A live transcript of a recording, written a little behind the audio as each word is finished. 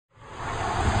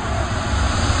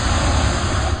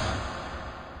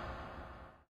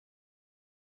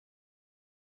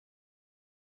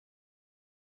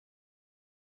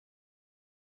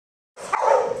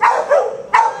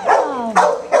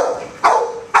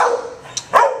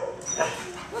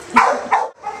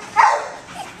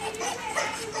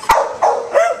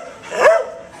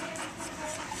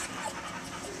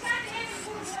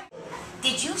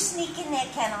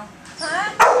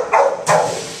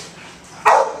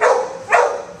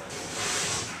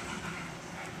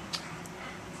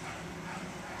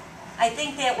I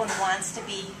think that one wants to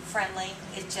be friendly.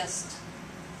 It just,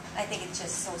 I think it's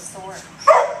just so sore.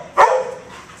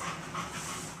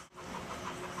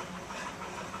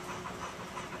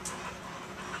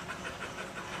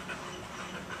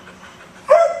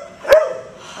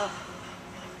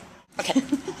 Okay.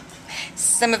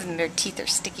 Some of them, their teeth are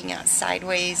sticking out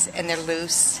sideways and they're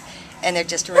loose and they're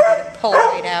just ready to pull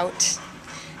right out.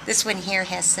 This one here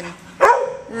has some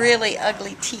really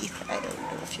ugly teeth. I don't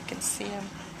know if you can see them.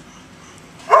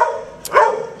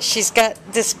 She's got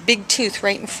this big tooth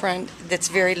right in front that's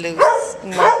very loose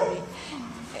and wobbly.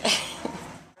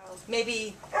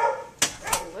 Maybe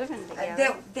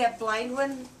that blind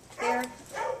one there,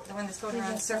 the one that's going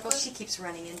around in circles, she keeps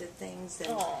running into things,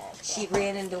 and she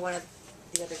ran into one of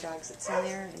the other dogs that's in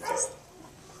there and just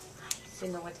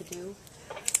didn't know what to do.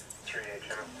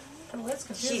 Well, that's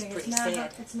confusing. She's pretty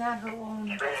sad. It's not her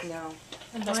own. No.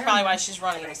 That's probably why she's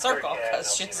running in a circle,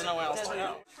 because she doesn't know where else to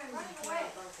go.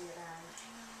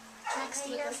 Next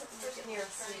year.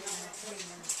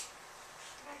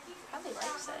 Probably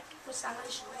likes it. It's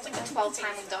like the 12th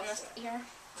time we've done this year. And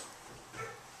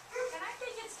I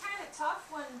think it's kind of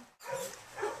tough when...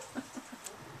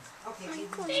 I'm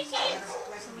cold.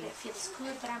 Somebody that feels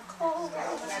good, but I'm cold.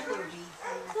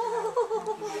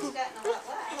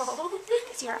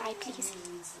 Because your eye, please.